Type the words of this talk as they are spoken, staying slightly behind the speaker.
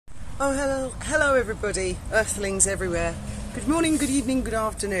Oh, hello everybody, earthlings everywhere. Good morning, good evening, good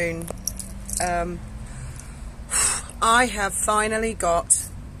afternoon. I have finally got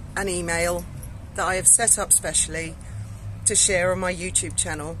an email that I have set up specially to share on my YouTube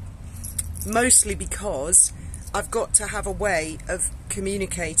channel, mostly because I've got to have a way of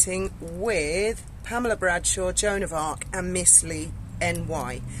communicating with Pamela Bradshaw, Joan of Arc and Miss Lee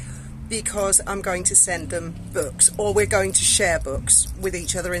NY, because I'm going to send them books, or we're going to share books with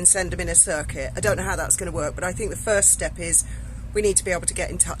each other and send them in a circuit. I don't know how that's going to work, but I think the first step is we need to be able to get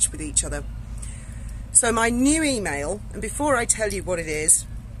in touch with each other. So my new email, and before I tell you what it is,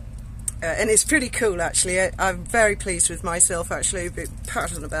 and it's pretty cool actually, I'm very pleased with myself actually, a bit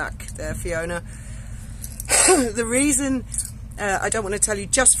pat on the back there, Fiona. The reason I don't want to tell you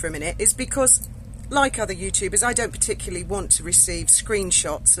just for a minute is because, like other YouTubers, I don't particularly want to receive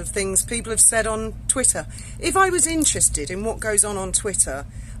screenshots of things people have said on Twitter. If I was interested in what goes on Twitter,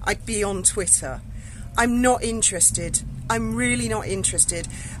 I'd be on Twitter. I'm not interested. I'm really not interested.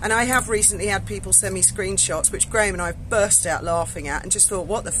 And I have recently had people send me screenshots, which Graham and I burst out laughing at and just thought,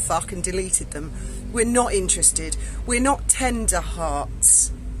 what the fuck, and deleted them. We're not interested. We're not tender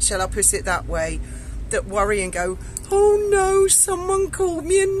hearts, shall I put it that way, that worry and go, oh no, someone called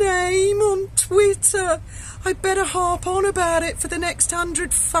me a name on Twitter. I better harp on about it for the next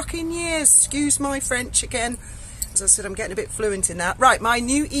 100 fucking years. Excuse my French again. As I said, I'm getting a bit fluent in that. Right, my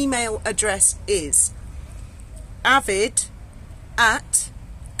new email address is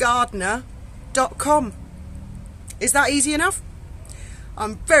avid@gardner.com. Is that easy enough?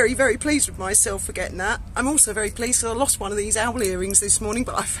 I'm very, very pleased with myself for getting that. I'm also very pleased that I lost one of these owl earrings this morning,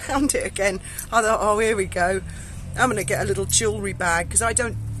 but I found it again. I thought, oh, here we go. I'm going to get a little jewellery bag because I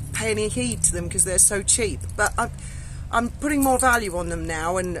don't pay any heed to them because they're so cheap. But I'm putting more value on them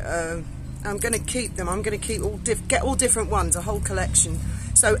now, and I'm going to keep them. I'm going to keep get all different ones, a whole collection.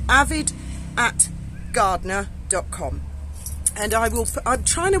 So avid@gardner.com. And I'm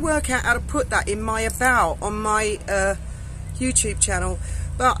trying to work out how to put that in my about on my YouTube channel,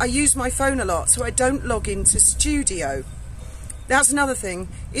 but I use my phone a lot, so I don't log into Studio. That's another thing.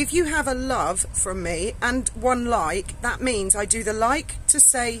 If you have a love from me and one like, that means I do the like to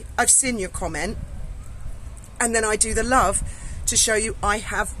say I've seen your comment, and then I do the love to show you I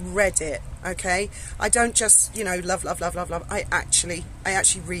have read it. Okay, I don't just, you know, love. I actually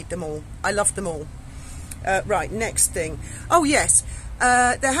read them all. I love them all. Right, next thing. Oh yes,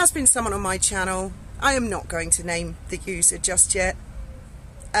 there has been someone on my channel, I am not going to name the user just yet,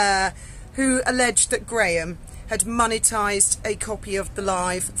 who alleged that Graham had monetised a copy of the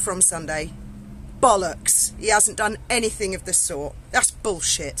live from Sunday. Bollocks. He hasn't done anything of the sort. That's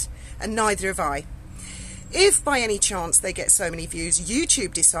bullshit, and neither have I. If by any chance they get so many views,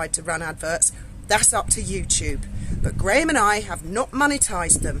 YouTube decide to run adverts, that's up to YouTube. But Graham and I have not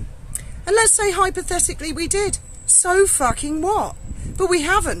monetised them. And let's say hypothetically we did. So fucking what? But we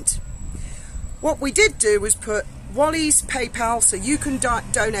haven't. What we did do was put Wally's PayPal so you can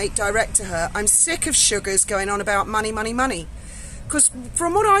donate direct to her. I'm sick of sugars going on about money. Because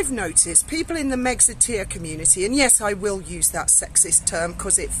from what I've noticed, people in the Megxiteer community, and yes, I will use that sexist term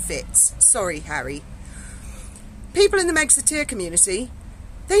because it fits. Sorry, Harry. People in the Megxiteer community,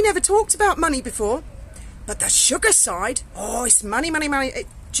 they never talked about money before. But the sugar side, oh, it's money. Do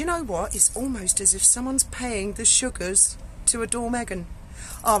you know what? It's almost as if someone's paying the sugars to adore Meghan.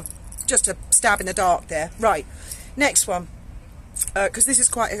 Oh, just a stab in the dark there. Right, next one. Because this is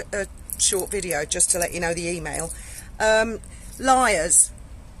quite a short video, just to let you know the email. Liars.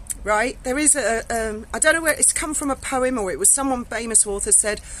 Right, there is I don't know where it's come from, a poem, or it was someone famous author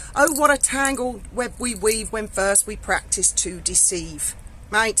said, oh, what a tangled web we weave when first we practice to deceive.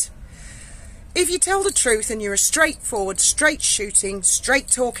 Right? If you tell the truth and you're a straightforward, straight-shooting,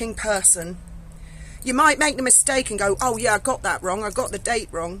 straight-talking person, you might make the mistake and go, oh yeah, I got that wrong, I got the date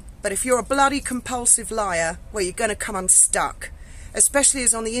wrong. But if you're a bloody compulsive liar, well, you're going to come unstuck. Especially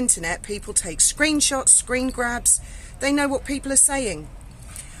as on the internet, people take screenshots, screen grabs. They know what people are saying.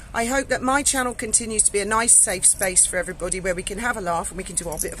 I hope that my channel continues to be a nice, safe space for everybody where we can have a laugh and we can do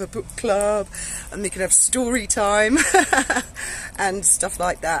our bit of a book club and we can have story time and stuff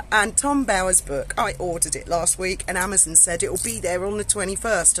like that. And Tom Bower's book, I ordered it last week and Amazon said it will be there on the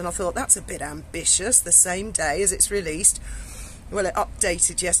 21st. And I thought, that's a bit ambitious, the same day as it's released. Well, it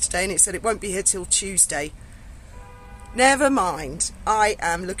updated yesterday and it said it won't be here till Tuesday. Never mind. I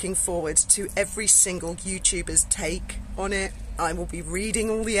am looking forward to every single YouTuber's take on it. I will be reading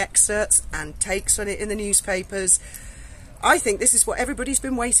all the excerpts and takes on it in the newspapers. I think this is what everybody's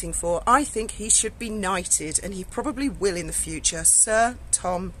been waiting for. I think he should be knighted, and he probably will in the future. Sir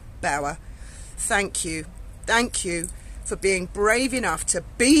Tom Bower, thank you. Thank you for being brave enough to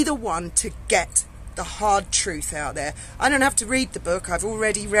be the one to get the hard truth out there. I don't have to read the book. I've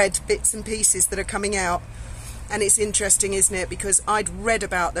already read bits and pieces that are coming out, and it's interesting, isn't it, because I'd read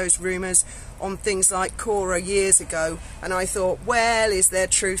about those rumours on things like Quora years ago, and I thought, well, is there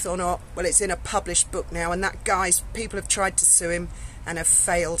truth or not? Well, it's in a published book now, and that guy's, people have tried to sue him and have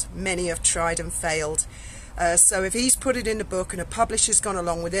failed. Many have tried and failed. So if he's put it in the book and a publisher's gone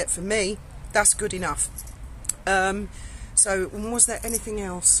along with it, for me, that's good enough. So was there anything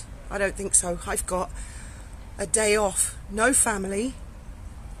else? I don't think so. I've got a day off. No family,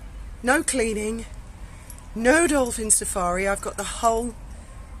 no cleaning, no dolphin safari. I've got the whole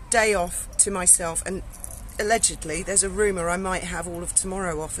day off to myself, and allegedly there's a rumour I might have all of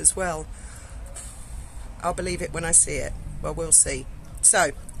tomorrow off as well. I'll believe it when I see it. Well, we'll see.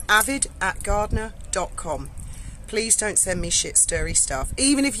 So, avid@gardner.com. Please don't send me shit stirry stuff.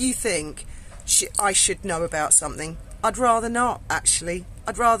 Even if you think I should know about something, I'd rather not, actually.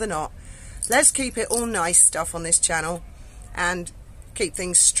 I'd rather not. Let's keep it all nice stuff on this channel and keep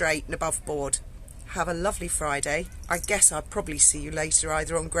things straight and above board. Have a lovely Friday. I guess I'll probably see you later,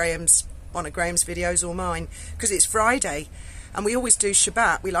 either on one of Graham's videos or mine, because it's Friday and we always do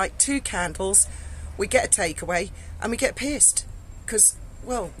Shabbat. We light 2 candles, we get a takeaway, and we get pissed because,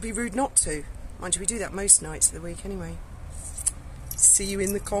 well, it'd be rude not to. Mind you, we do that most nights of the week anyway. See you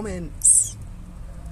in the comments.